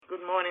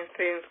Good morning,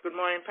 saints. Good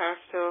morning,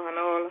 Pastor, and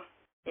all.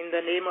 In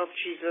the name of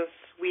Jesus,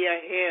 we are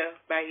here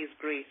by His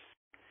grace.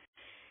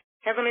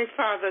 Heavenly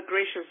Father,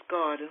 gracious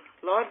God,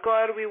 Lord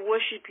God, we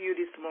worship you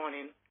this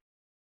morning.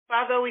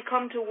 Father, we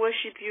come to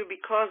worship you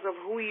because of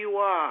who you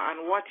are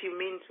and what you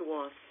mean to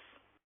us.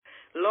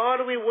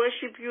 Lord, we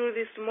worship you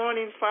this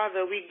morning,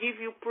 Father. We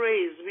give you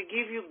praise. We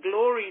give you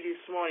glory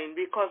this morning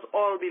because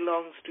all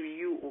belongs to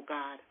you, O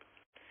God.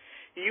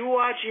 You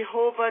are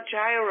Jehovah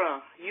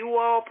Jireh. You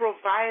are our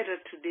provider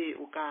today,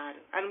 O God,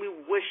 and we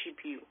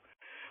worship you.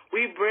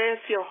 We bless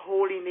your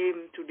holy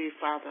name today,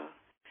 Father.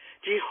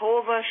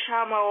 Jehovah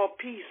Shammah, our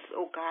peace,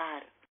 O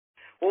God.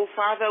 O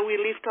Father, we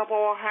lift up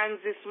our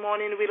hands this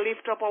morning. We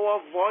lift up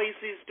our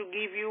voices to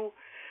give you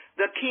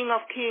the King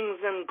of Kings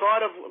and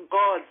God of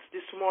gods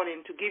this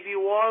morning, to give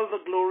you all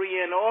the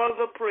glory and all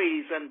the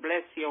praise and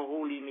bless your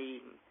holy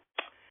name.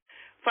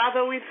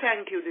 Father, we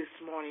thank you this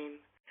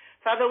morning.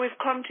 Father, we've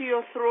come to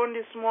your throne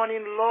this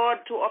morning, Lord,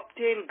 to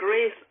obtain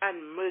grace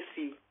and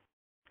mercy.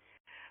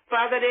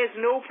 Father, there's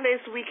no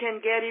place we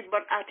can get it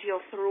but at your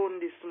throne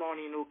this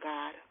morning, O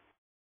God.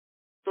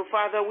 So,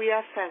 Father, we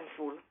are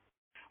thankful.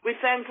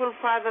 We're thankful,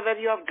 Father, that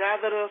you have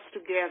gathered us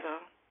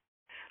together.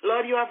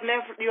 Lord, you have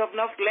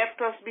not left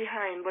us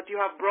behind, but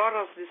you have brought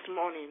us this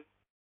morning.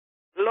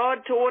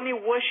 Lord, to only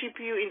worship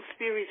you in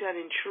spirit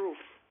and in truth.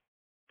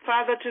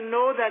 Father, to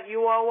know that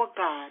you are our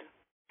God,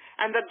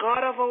 and the God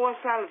of our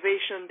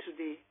salvation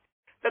today,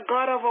 the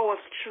God of our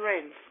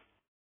strength,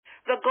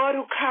 the God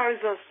who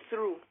carries us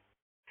through,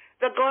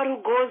 the God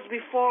who goes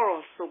before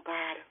us, oh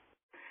God.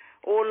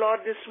 Oh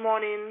Lord, this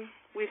morning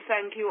we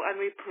thank you and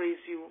we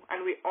praise you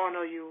and we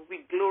honor you.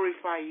 We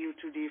glorify you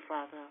today,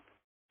 Father.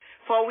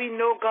 For we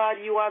know, God,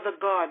 you are the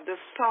God, the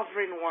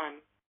sovereign one,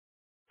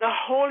 the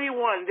Holy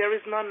One. There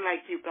is none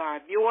like you,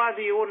 God. You are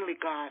the only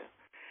God,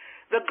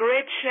 the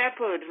great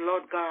shepherd,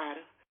 Lord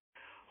God,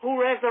 who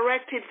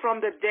resurrected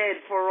from the dead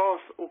for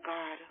us, O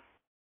God.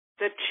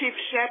 The chief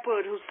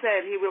shepherd who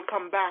said he will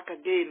come back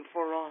again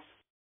for us.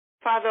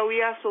 Father, we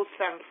are so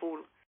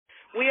thankful.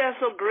 We are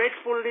so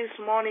grateful this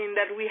morning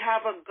that we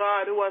have a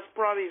God who has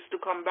promised to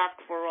come back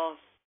for us.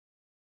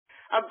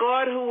 A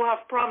God who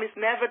has promised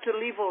never to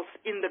leave us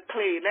in the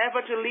clay,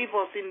 never to leave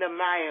us in the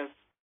mires.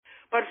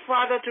 But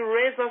Father, to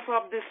raise us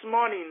up this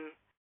morning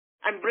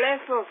and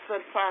bless us,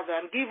 Father,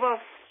 and give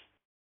us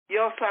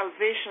your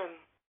salvation.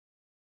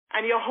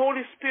 And your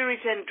Holy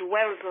Spirit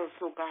indwells us,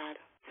 O God.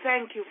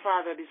 Thank you,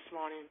 Father, this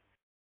morning.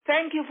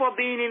 Thank you for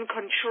being in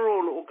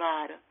control, O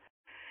God.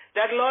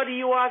 That, Lord,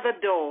 you are the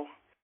door.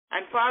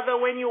 And, Father,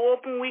 when you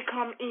open, we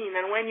come in.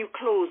 And when you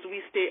close,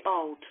 we stay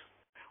out.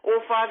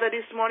 Oh, Father,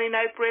 this morning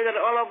I pray that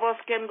all of us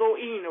can go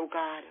in, O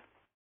God.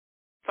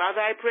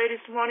 Father, I pray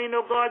this morning,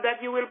 O God,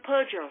 that you will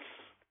purge us.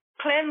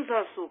 Cleanse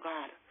us, O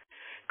God.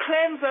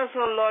 Cleanse us,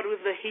 O Lord,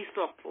 with the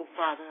hyssop, O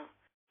Father.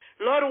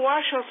 Lord,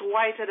 wash us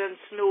whiter than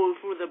snow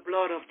through the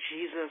blood of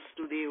Jesus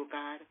today, O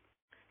God.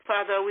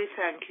 Father, we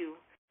thank you.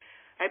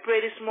 I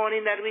pray this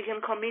morning that we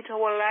can commit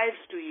our lives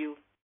to you.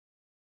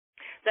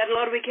 That,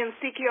 Lord, we can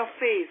seek your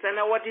face and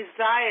our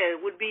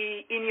desire would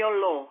be in your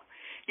law.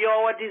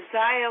 Our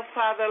desire,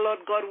 Father,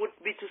 Lord God, would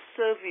be to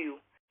serve you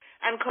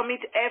and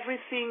commit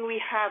everything we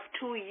have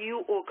to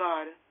you, O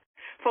God.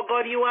 For,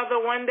 God, you are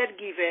the one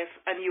that giveth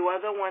and you are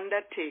the one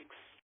that takes.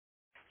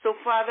 So,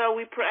 Father,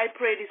 I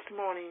pray this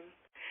morning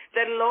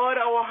that, Lord,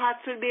 our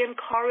hearts will be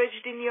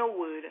encouraged in your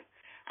word.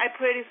 I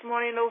pray this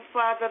morning, O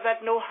Father,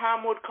 that no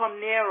harm would come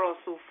near us,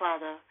 O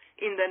Father,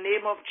 in the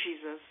name of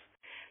Jesus.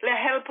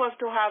 Help us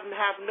to have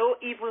no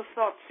evil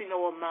thoughts in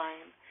our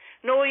mind,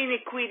 no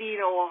iniquity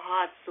in our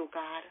hearts, O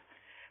God.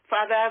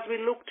 Father, as we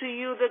look to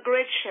you, the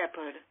great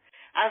shepherd,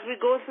 as we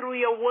go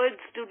through your words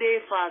today,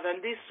 Father,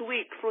 and this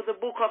week through the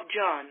book of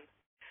John,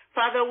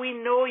 Father, we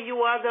know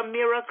you are the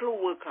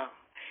miracle worker.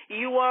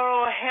 You are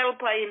our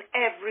helper in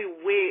every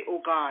way,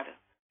 O God.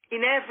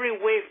 In every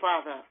way,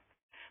 Father.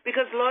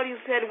 Because, Lord, you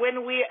said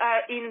when we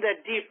are in the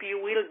deep, you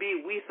will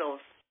be with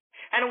us.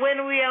 And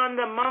when we are on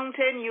the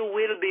mountain, you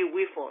will be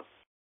with us.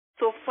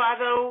 So,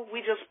 Father,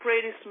 we just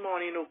pray this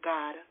morning, oh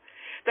God,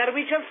 that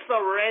we just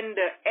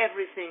surrender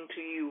everything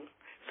to you.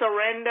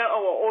 Surrender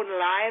our own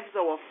lives,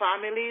 our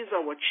families,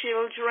 our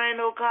children,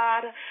 oh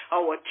God,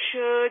 our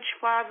church,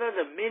 Father,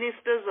 the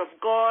ministers of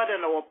God,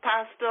 and our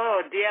pastor,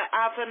 our dear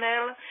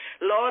Avenel.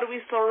 Lord,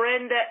 we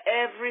surrender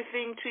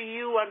everything to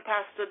you and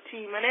Pastor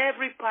Tim and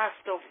every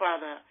pastor,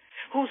 Father,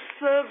 who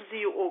serves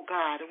you, oh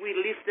God. We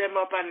lift them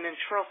up and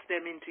entrust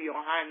them into your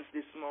hands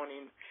this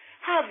morning.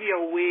 Have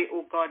your way,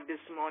 O God,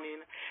 this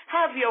morning.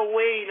 Have your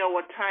way in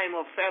our time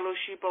of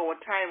fellowship, our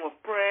time of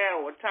prayer,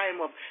 our time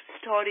of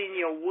studying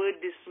your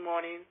word this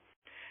morning.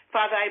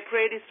 Father, I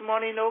pray this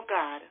morning, O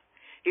God,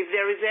 if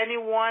there is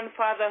anyone,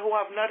 Father, who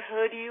have not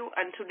heard you,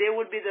 and today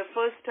would be the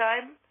first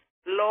time,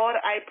 Lord,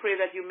 I pray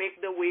that you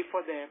make the way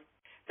for them,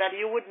 that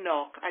you would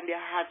knock and their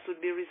hearts would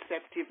be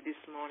receptive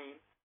this morning.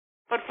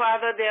 But,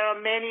 Father, there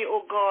are many,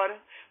 O God,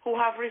 who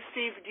have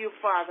received you,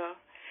 Father,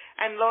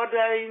 and, Lord, they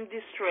are in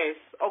distress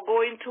or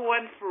going to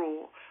and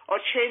fro or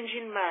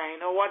changing mind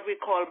or what we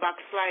call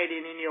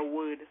backsliding in your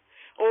word.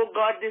 Oh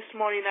God, this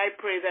morning I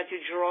pray that you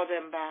draw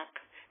them back.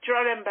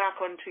 Draw them back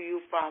unto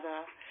you,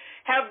 Father.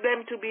 Help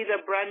them to be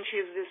the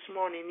branches this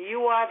morning.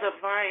 You are the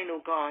vine,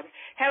 O God.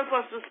 Help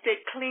us to stay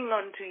cling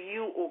unto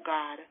you, O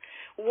God.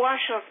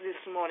 Wash us this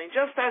morning,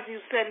 just as you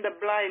send the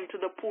blind to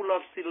the pool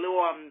of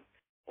Siloam.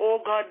 Oh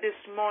God, this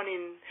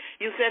morning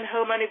you sent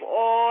Herman with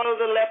all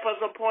the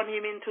lepers upon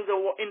him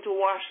into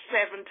wash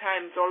 7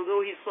 times,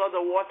 although he saw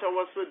the water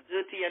was so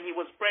dirty and he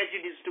was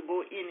prejudiced to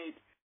go in it.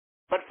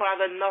 But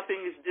Father,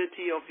 nothing is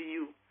dirty of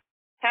you.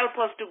 Help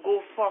us to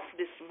go forth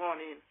this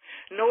morning,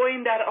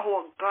 knowing that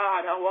our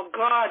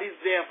God is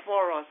there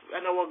for us,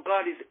 and our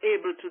God is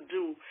able to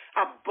do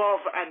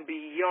above and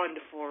beyond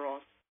for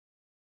us.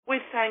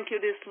 We thank you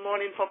this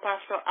morning for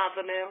Pastor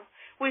Avenel.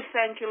 We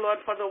thank you,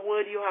 Lord, for the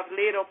word you have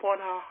laid upon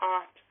her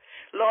heart.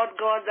 Lord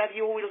God, that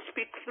you will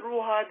speak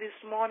through her this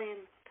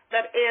morning,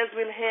 that ears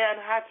will hear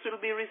and hearts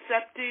will be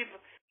receptive.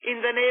 In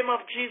the name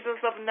of Jesus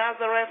of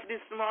Nazareth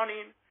this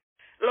morning.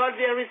 Lord,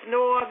 there is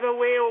no other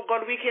way, oh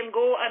God. We can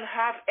go and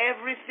have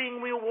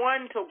everything we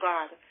want, oh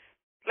God.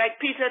 Like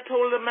Peter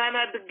told the man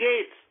at the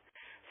gates,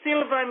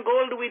 silver and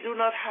gold we do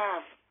not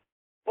have.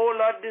 Oh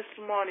Lord, this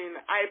morning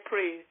I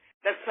pray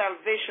that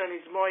salvation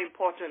is more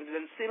important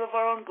than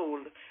silver and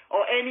gold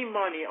or any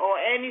money or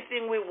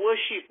anything we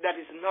worship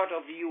that is not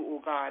of you,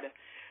 oh God.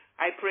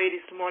 I pray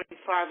this morning,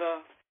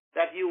 Father,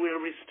 that you will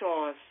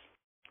restore us.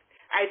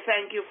 I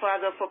thank you,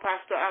 Father, for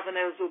Pastor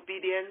Avenel's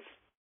obedience.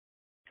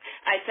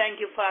 I thank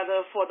you,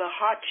 Father, for the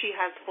heart she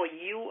has for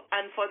you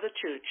and for the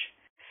church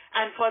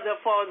and for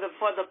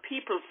the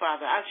people,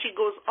 Father, as she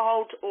goes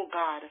out, oh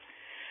God,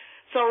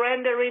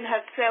 surrendering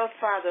herself,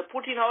 Father,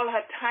 putting all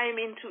her time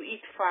into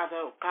it,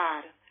 Father, oh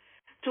God,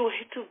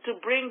 to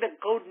bring the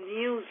good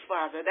news,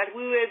 Father, that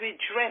we will be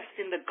dressed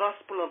in the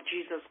gospel of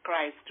Jesus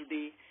Christ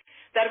today,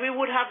 that we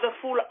would have the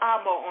full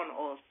armor on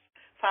us.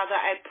 Father,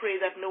 I pray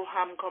that no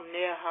harm come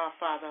near her,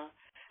 Father.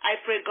 I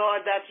pray,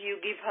 God, that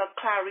you give her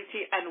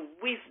clarity and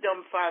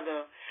wisdom,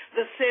 Father.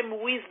 The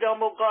same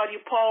wisdom, oh God, you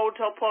poured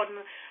upon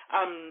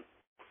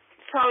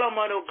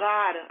Solomon, oh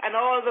God, and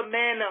all the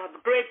men,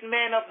 great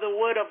men of the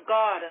word of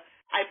God.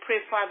 I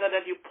pray, Father,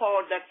 that you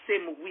poured that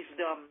same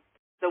wisdom,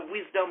 the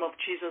wisdom of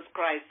Jesus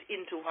Christ,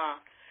 into her.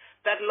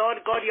 That,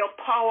 Lord God, your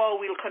power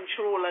will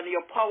control and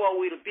your power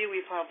will be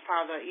with her,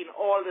 Father, in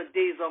all the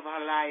days of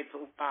her life,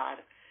 oh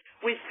God.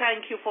 We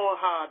thank you for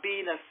her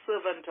being a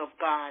servant of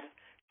God.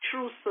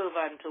 True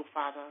servant, oh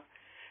Father.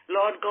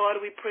 Lord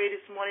God, we pray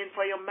this morning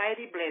for your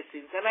mighty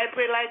blessings. And I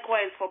pray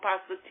likewise for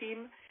Pastor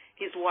Tim,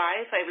 his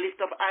wife. I lift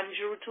up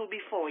Andrew too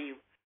before you.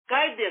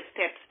 Guide their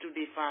steps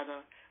today, Father.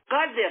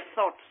 Guide their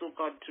thoughts, oh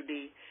God,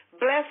 today.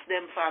 Bless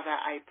them, Father,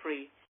 I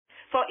pray.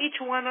 For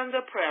each one on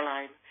the prayer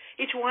line,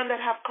 each one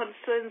that have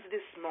concerns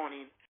this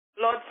morning.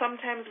 Lord,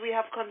 sometimes we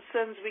have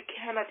concerns we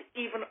cannot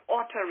even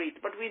utter it,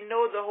 but we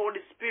know the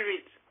Holy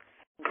Spirit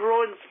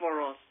groans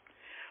for us.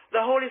 The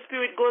Holy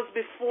Spirit goes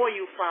before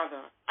you, Father,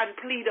 and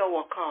plead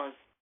our cause.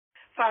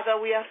 Father,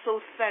 we are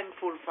so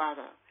thankful,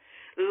 Father.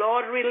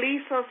 Lord,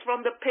 release us from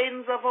the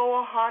pains of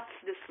our hearts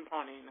this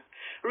morning.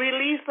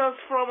 Release us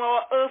from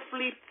our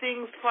earthly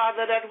things,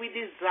 Father, that we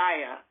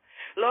desire.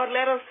 Lord,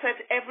 let us set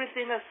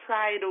everything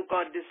aside, O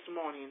God, this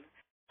morning,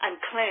 and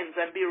cleanse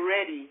and be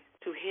ready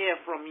to hear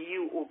from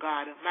you, O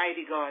God,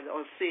 mighty God,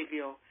 our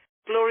Savior.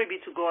 Glory be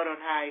to God on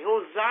high.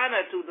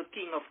 Hosanna to the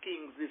King of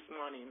Kings this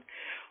morning.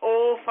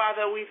 Oh,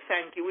 Father, we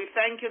thank you. We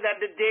thank you that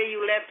the day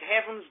you left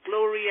heaven's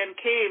glory and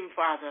came,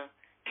 Father,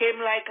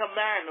 came like a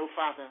man, oh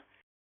Father,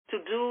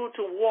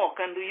 to walk,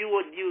 and you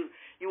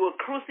were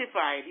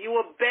crucified, you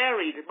were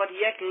buried, but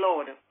yet,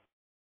 Lord,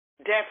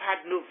 death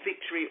had no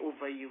victory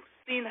over you.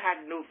 Sin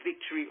had no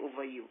victory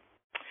over you.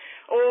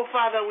 Oh,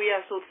 Father, we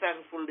are so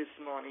thankful this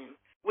morning.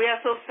 We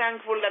are so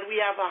thankful that we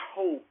have a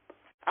hope,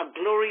 a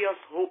glorious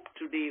hope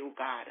today, oh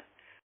God.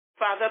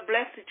 Father,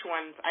 bless each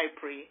one, I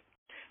pray.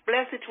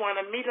 Bless each one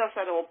and meet us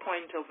at our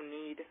point of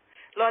need.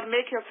 Lord,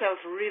 make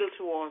yourself real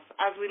to us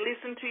as we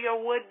listen to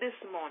your word this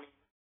morning.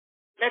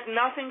 Let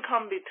nothing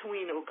come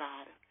between, oh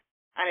God.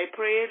 And I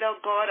pray,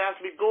 that God, as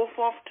we go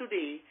forth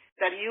today,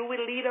 that you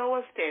will lead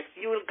our steps,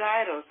 you will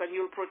guide us, and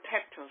you will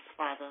protect us,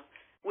 Father.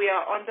 We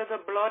are under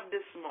the blood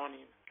this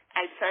morning.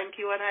 I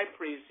thank you and I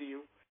praise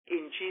you.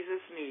 In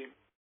Jesus' name,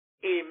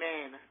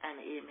 amen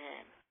and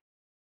amen.